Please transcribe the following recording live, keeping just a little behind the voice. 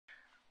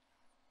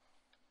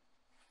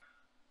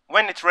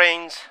when it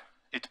rains,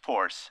 it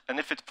pours. And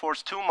if it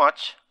pours too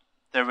much,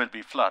 there will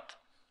be flood.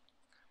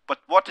 But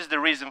what is the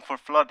reason for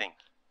flooding?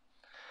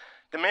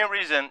 The main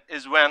reason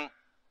is when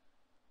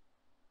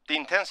the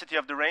intensity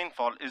of the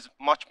rainfall is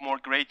much more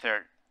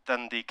greater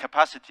than the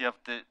capacity of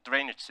the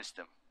drainage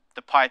system,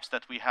 the pipes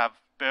that we have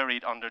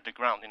buried under the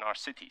ground in our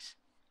cities.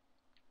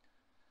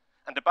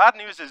 And the bad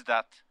news is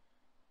that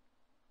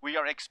we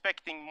are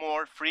expecting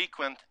more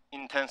frequent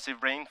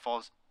intensive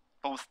rainfalls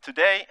both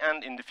today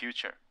and in the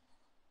future.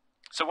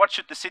 So what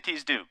should the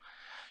cities do?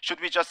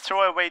 Should we just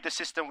throw away the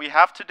system we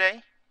have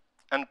today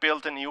and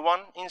build a new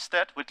one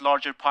instead with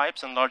larger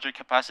pipes and larger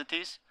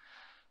capacities?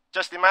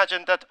 Just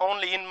imagine that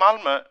only in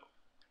Malmö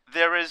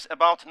there is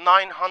about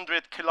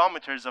 900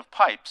 kilometers of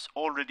pipes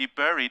already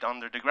buried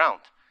under the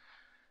ground.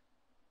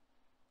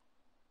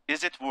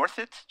 Is it worth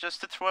it just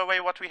to throw away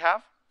what we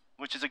have,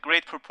 which is a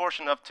great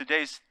proportion of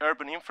today's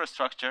urban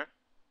infrastructure?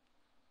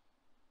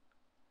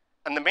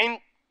 And the main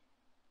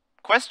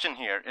question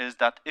here is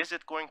that, is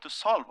it going to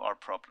solve our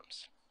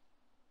problems?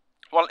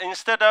 Well,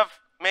 instead of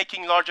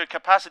making larger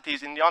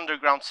capacities in the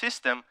underground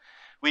system,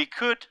 we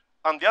could,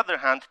 on the other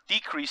hand,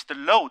 decrease the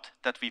load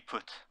that we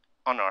put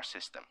on our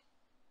system.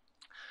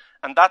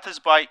 And that is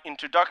by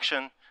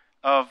introduction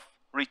of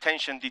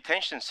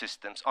retention-detention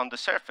systems on the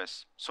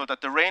surface, so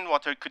that the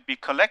rainwater could be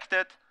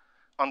collected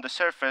on the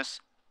surface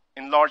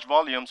in large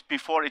volumes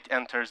before it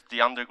enters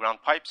the underground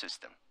pipe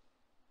system.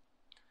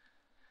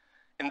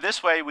 In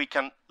this way, we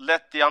can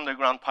let the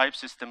underground pipe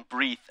system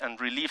breathe and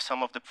relieve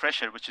some of the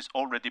pressure which is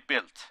already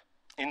built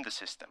in the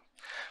system.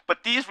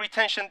 But these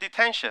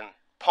retention-detention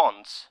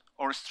ponds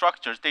or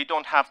structures, they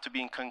don't have to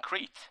be in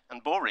concrete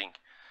and boring,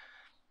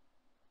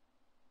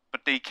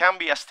 but they can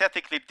be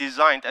aesthetically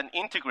designed and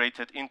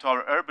integrated into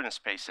our urban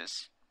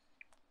spaces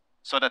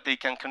so that they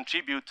can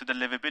contribute to the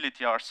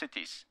livability of our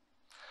cities.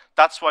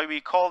 That's why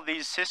we call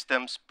these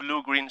systems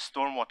blue-green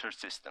stormwater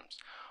systems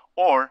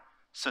or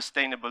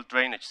sustainable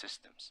drainage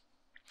systems.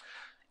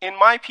 In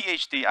my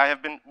PhD, I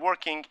have been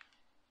working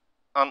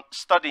on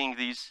studying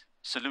these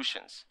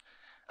solutions,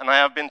 and I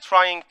have been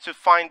trying to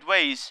find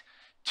ways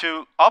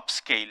to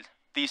upscale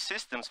these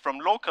systems from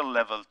local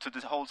level to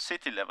the whole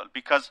city level,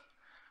 because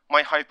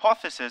my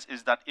hypothesis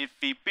is that if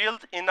we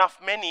build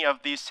many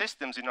of these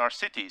systems in our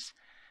cities,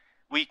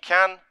 we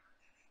can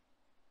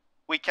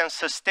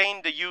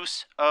sustain the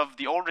use of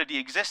the already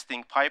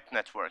existing pipe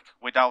network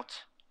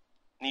without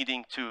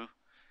needing to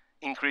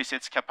increase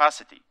its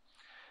capacity.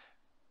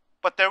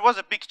 But there was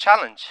a big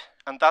challenge,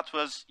 and that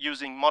was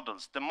using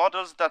models. The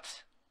models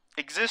that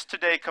exist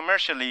today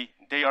commercially,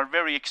 they are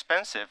very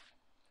expensive,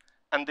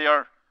 and they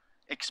are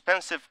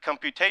expensive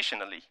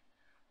computationally.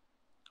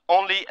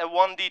 Only a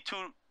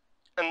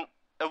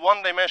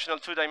one-dimensional,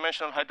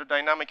 two-dimensional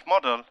hydrodynamic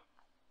model,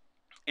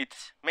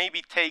 it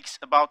maybe takes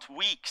about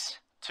weeks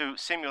to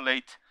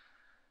simulate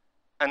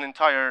an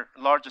entire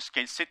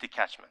larger-scale city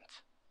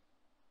catchment.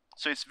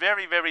 So it's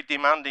very, very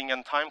demanding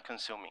and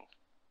time-consuming.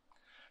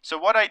 So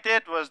what I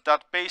did was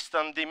that based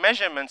on the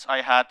measurements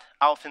I had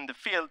out in the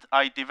field,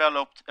 I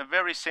developed a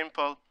very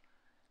simple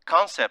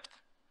concept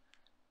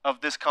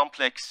of this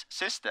complex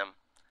system.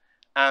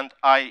 And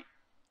I,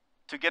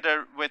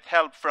 together with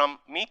help from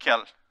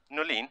Mikael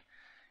Nolin,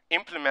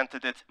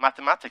 implemented it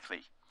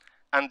mathematically.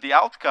 And the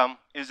outcome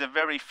is a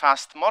very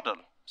fast model.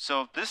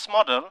 So this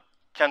model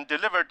can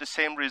deliver the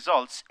same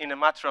results in a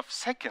matter of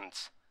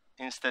seconds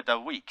instead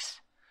of weeks.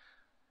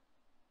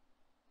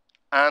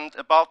 And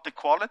about the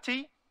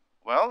quality,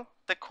 well,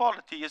 the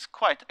quality is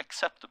quite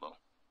acceptable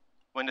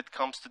when it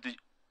comes to the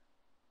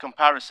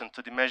comparison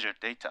to the measured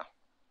data.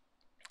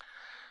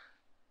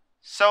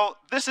 So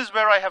this is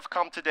where I have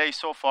come today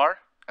so far,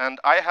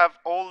 and I have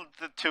all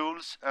the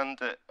tools and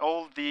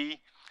all the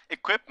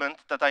equipment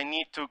that I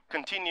need to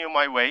continue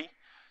my way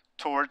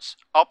towards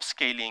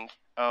upscaling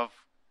of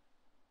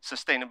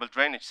sustainable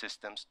drainage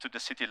systems to the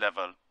city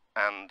level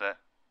and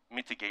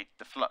mitigate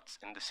the floods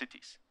in the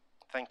cities.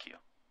 Thank you.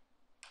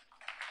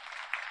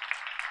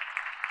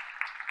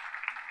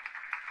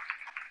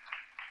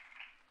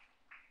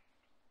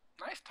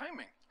 Nice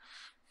timing.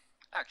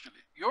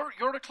 Actually,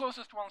 you're the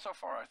closest one so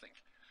far, I think.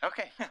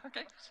 Okay.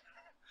 Okay.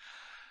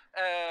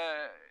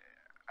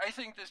 I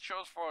think this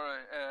shows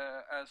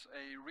as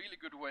a really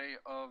good way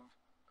of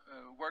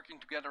working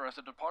together as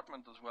a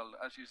department as well.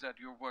 As you said,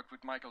 you worked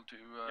with Michael to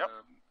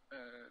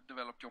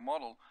develop your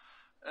model.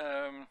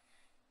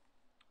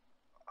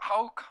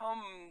 How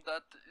come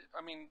that?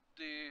 I mean,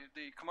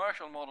 the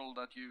commercial model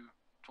that you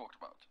talked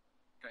about.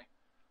 Okay.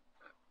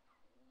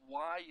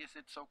 Why is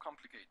it so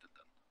complicated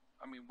then?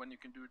 I mean, when you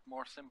can do it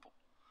more simple.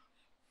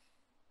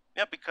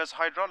 Yeah, because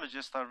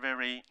hydrologists are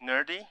very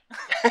nerdy.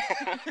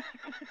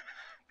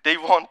 They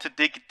want to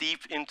dig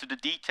deep into the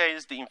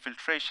details, the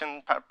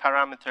infiltration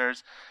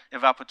parameters,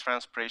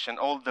 evapotranspiration,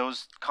 all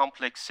those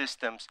complex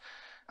systems.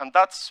 And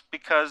that's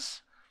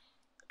because,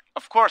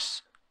 of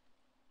course,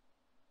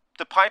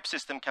 the pipe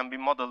system can be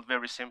modeled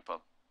very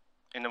simple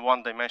in a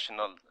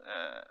one-dimensional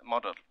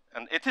model.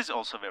 And it is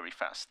also very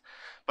fast.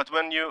 But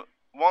when you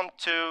want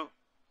to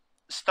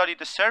study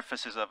the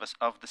surfaces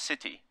of the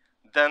city,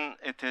 then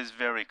it is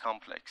very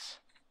complex.